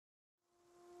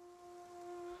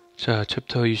자,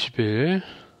 챕터 21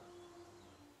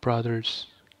 Brothers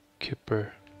Keeper.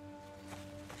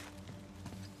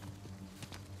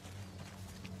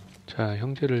 자,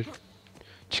 형제를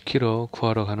지키러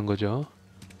구하러 가는 거죠.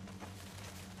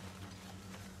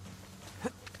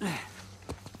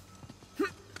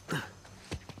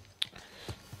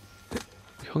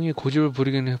 형이 고집을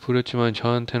부리긴 부렸지만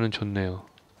저한테는 좋네요.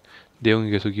 내용이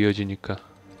계속 이어지니까.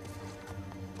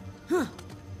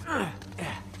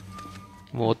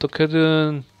 뭐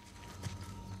어떻게든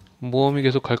모험이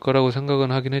계속 갈 거라고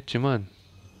생각은 하긴 했지만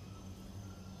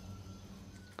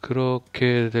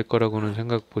그렇게 될 거라고는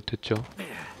생각 못했죠.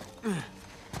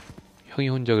 형이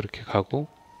혼자 그렇게 가고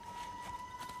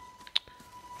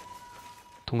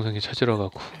동생이 찾으러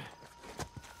가고.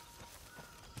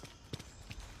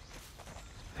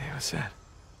 Hey, what's that?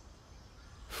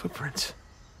 Footprints.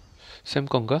 쌤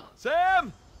건가?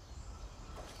 Sam!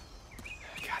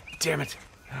 God damn it.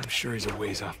 I'm sure he's a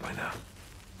ways off by now.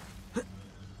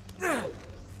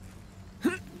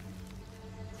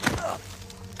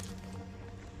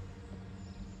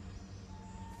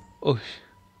 어이,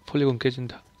 폴리곤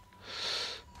깨진다.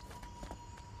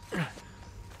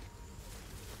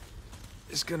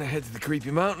 Just gonna head to the creepy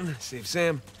mountain, save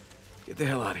Sam, get the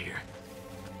hell out of here.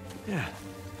 Yeah,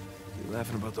 be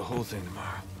laughing about the whole thing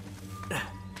tomorrow.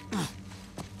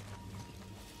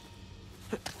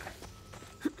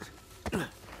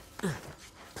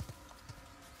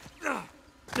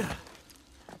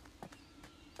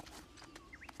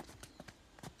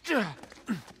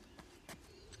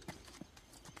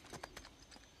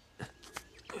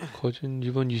 거진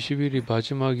이번 20일이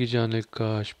마지막이지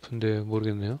않을까 싶은데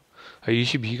모르겠네요. 아,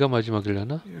 22가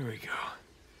마지막이려나? Here we go.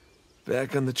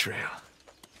 Back on the trail.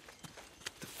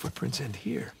 The footprints end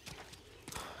here.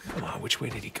 Come on, which way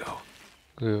did he go?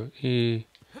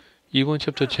 이번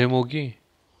챕터 제목이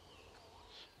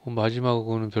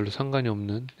마지막하고는 별로 상관이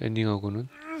없는 엔딩하고는.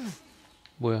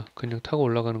 뭐야, 그냥 타고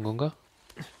올라가는 건가?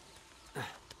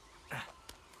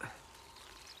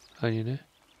 아니네.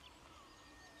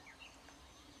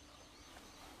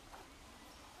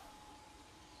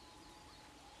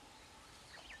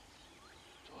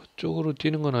 저쪽으로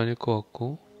뛰는 건 아닐 것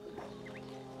같고.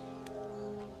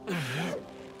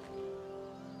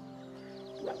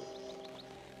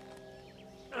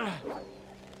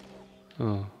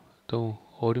 너무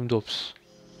어림도 없어.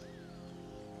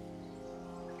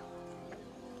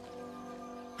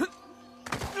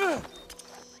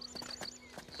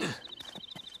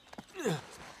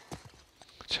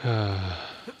 자,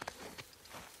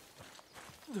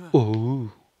 오,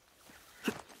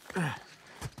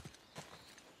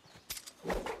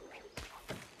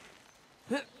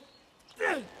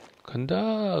 간다.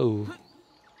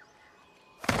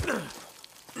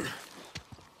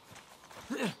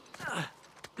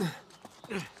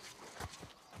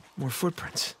 More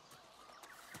footprints.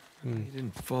 You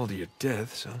didn't fall to your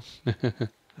death, so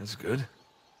that's good.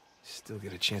 Still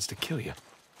get a chance to kill you.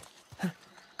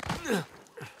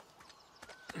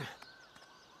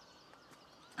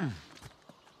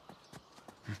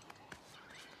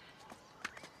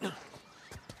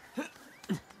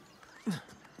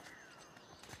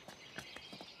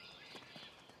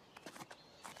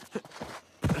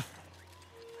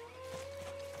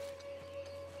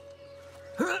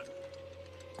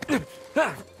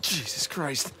 Jesus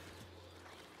Christ.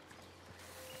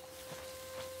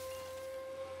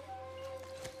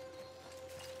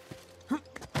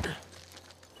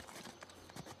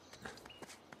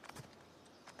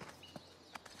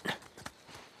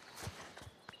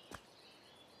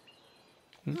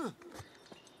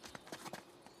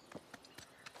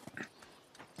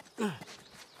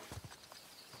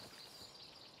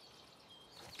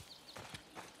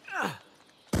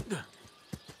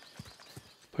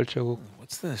 발자국.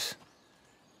 What's this?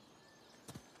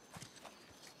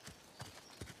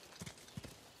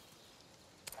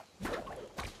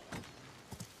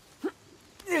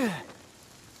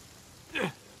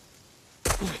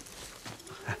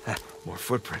 More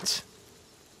footprints.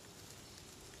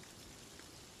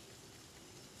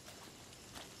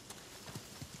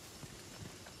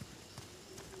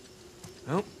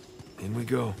 Oh, in we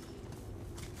go.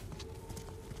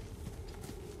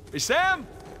 Hey, Sam!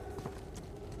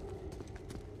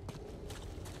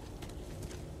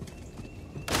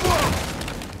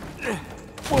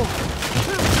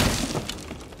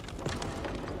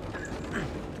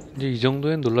 이제 이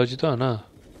정도엔 놀라지도 않아.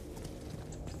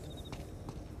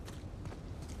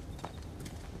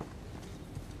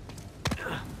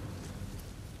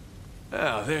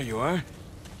 Oh, there you are.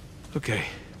 Okay,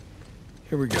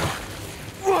 here we go.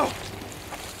 Whoa!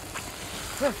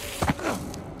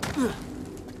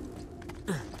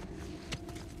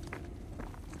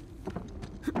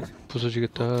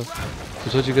 부서지겠다.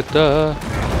 부서지겠다.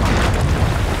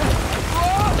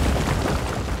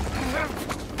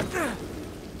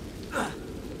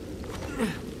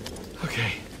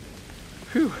 Okay.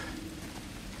 Phew.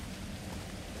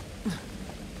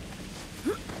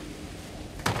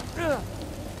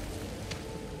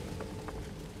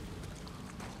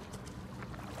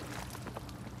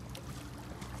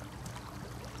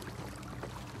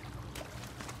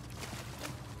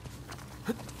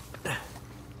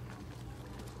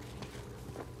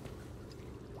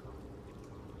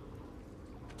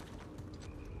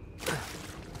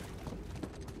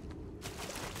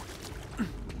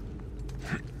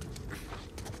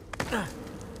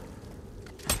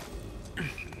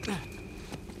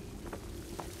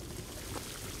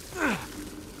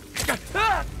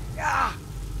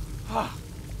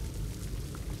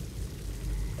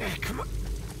 Come on.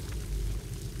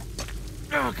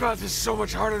 Oh god, this is so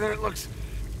much harder than it looks.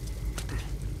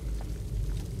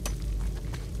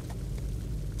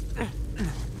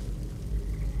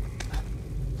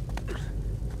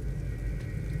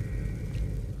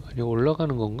 아니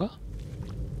올라가는 건가?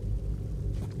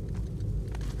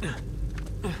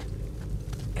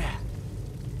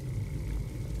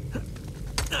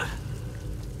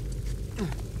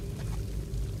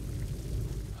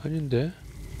 아닌데.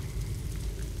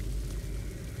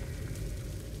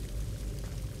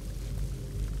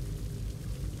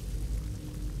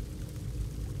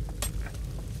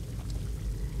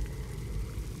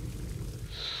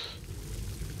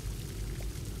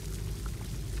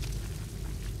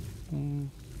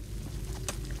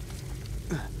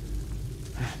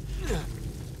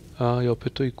 아, 옆에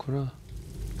또 있구나.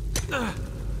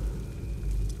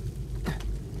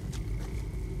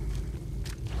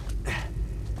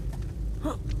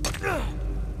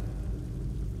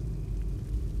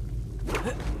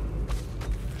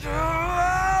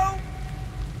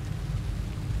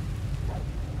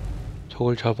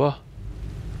 저걸 잡아?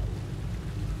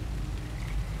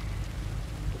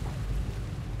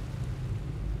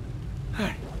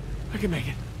 Alright, I can make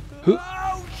it. 흐?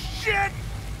 Oh shit!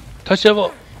 다시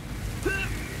잡아!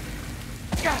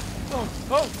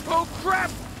 Oh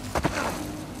crap!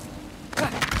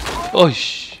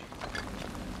 어이씨.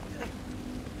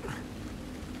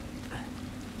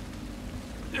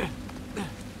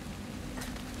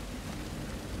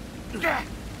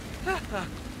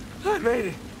 I made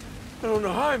it. I don't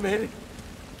know how I made it,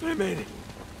 but I made it.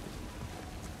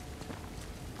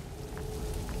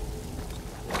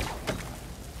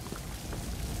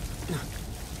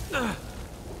 Oh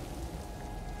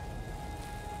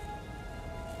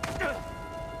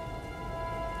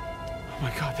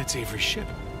my god, that's Avery's ship.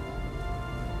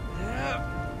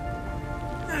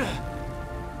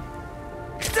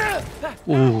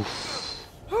 오.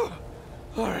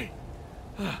 All right.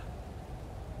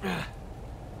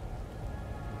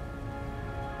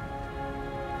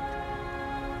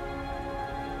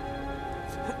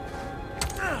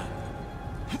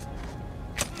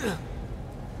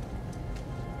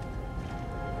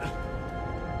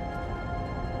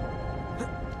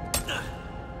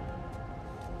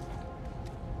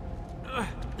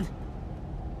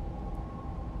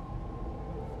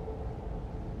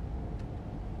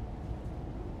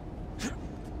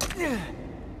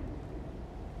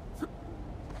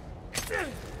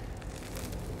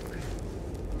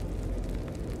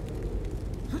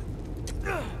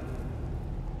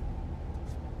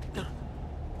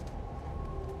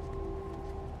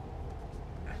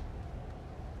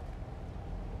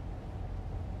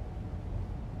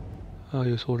 아,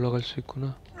 여기서 올라갈 수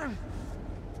있구나.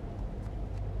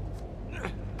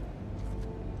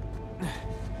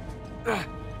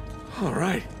 All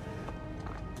right.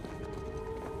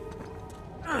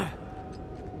 Oh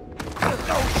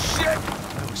shit!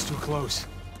 That was too close.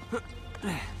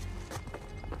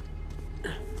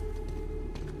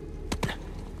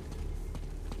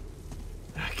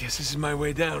 I guess this is my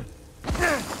way down.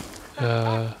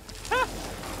 야,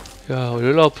 야,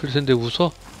 열나 아플 텐데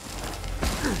웃어?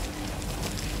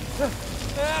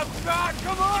 God,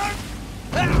 come on!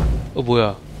 어,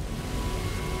 뭐야?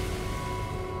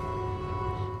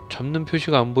 잡는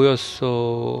표시가 안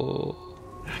보였어.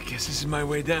 I guess this is my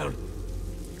way down.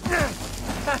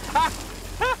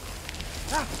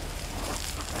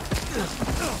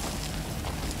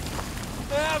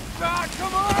 God,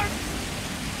 come on!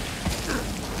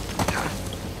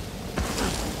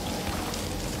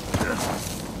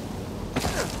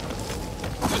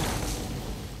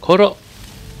 걸어.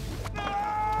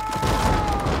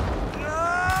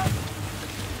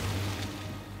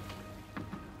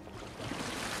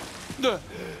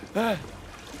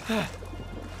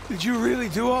 Did you really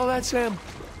do all that, Sam?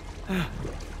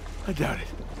 I doubt it.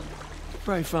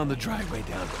 Probably found the dry way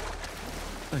down.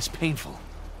 Less painful.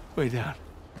 Way down.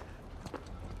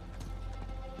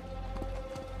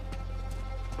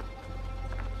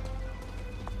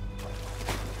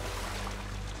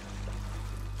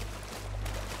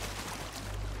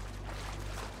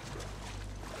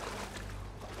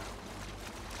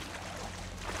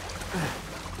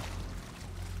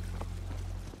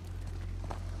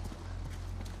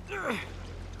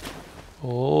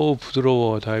 오,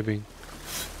 부드러워 다이빙.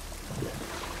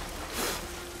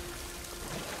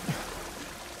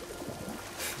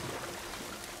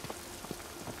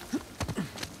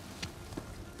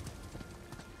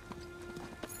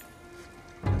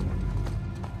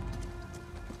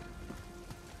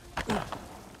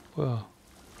 뭐야?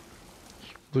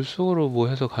 물속으로 뭐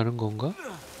해서 가는 건가?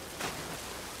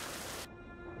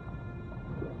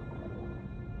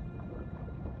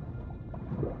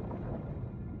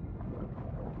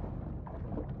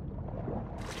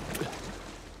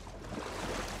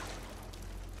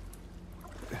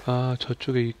 아,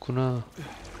 저쪽에 있구나.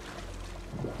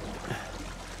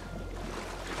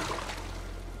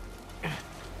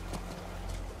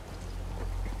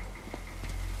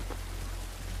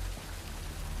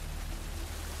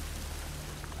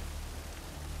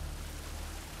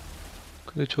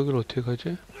 근데 저길 어떻게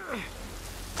가지?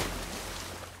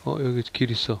 여기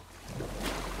길 있어.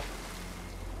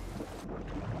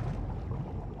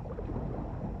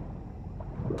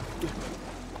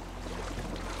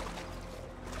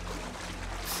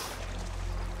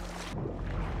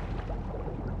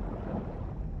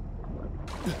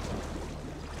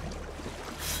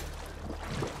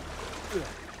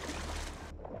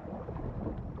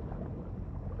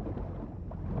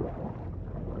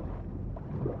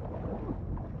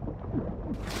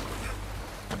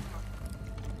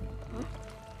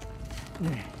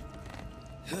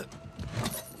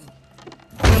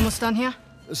 We almost done here?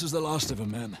 This is the last of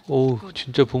them, ma'am. 오,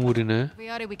 진짜 보물이네. If we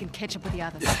are, we can catch up with the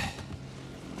others.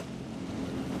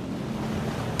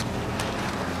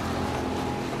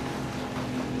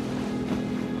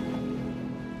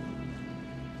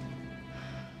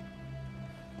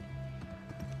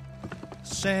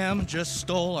 Sam just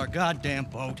stole our goddamn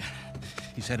boat.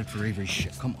 He's headed for Avery's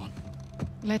ship. Come on.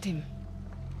 Let him.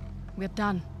 We're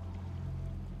done.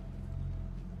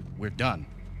 We're done.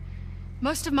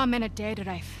 Most of my men are dead,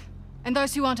 Rafe. And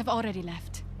those who aren't have already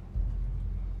left.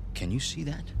 Can you see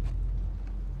that?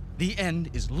 The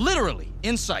end is literally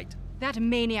in sight. That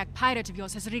maniac pirate of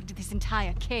yours has rigged this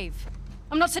entire cave.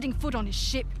 I'm not setting foot on his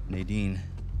ship. Nadine,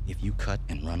 if you cut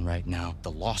and run right now,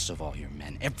 the loss of all your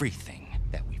men, everything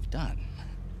that we've done,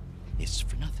 is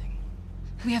for nothing.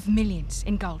 We have millions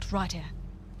in gold right here.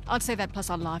 I'd say that plus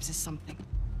our lives is something.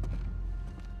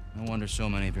 No wonder so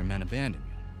many of your men abandoned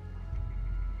you.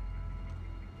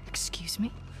 Excuse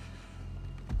me?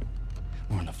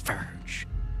 We're on the verge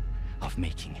of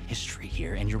making history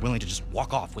here, and you're willing to just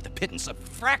walk off with a pittance, a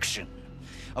fraction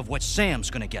of what Sam's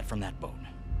gonna get from that boat.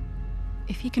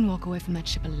 If he can walk away from that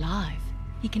ship alive,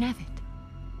 he can have it.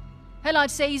 Hell,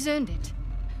 I'd say he's earned it.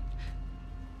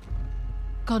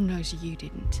 God knows you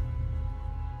didn't.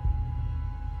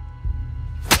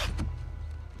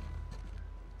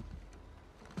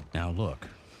 Now look,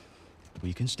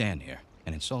 we can stand here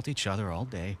and insult each other all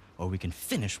day, or we can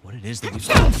finish what it is that we've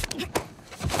done.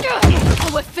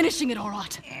 Oh, we're finishing it all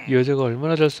right. 이 여자가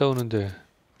얼마나 잘 싸우는데.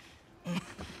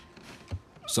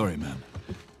 Sorry, ma'am.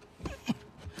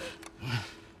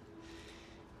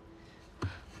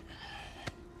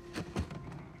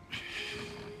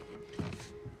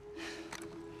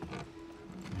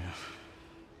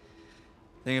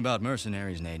 Thing about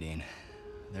mercenaries, Nadine,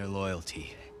 their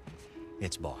loyalty,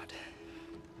 it's bought.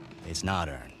 It's not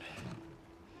earned.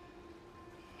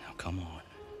 Now come on.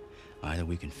 Either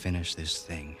we can finish this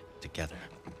thing together,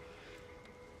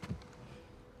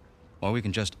 or we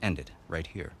can just end it right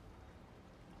here.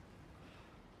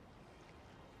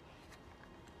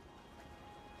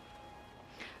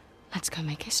 Let's go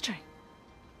make history.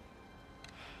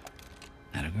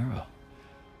 Not a girl.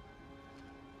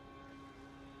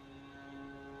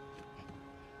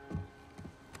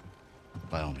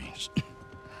 By all means.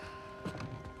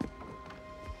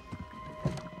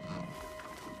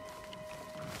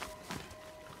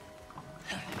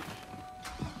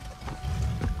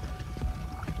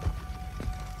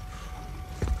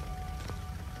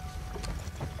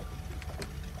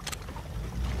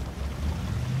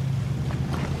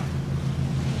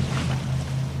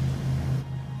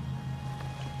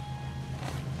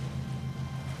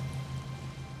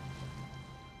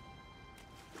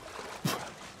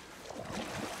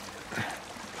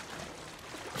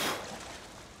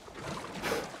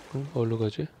 어디로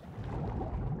가지?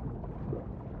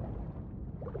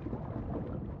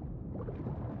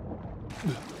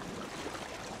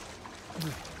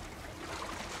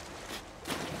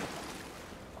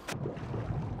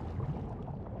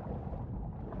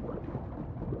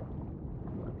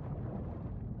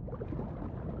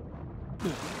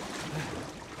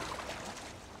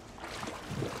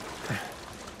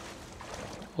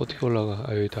 어떻게 올라가?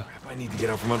 아, 여기다. I need to get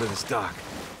out from under this dock.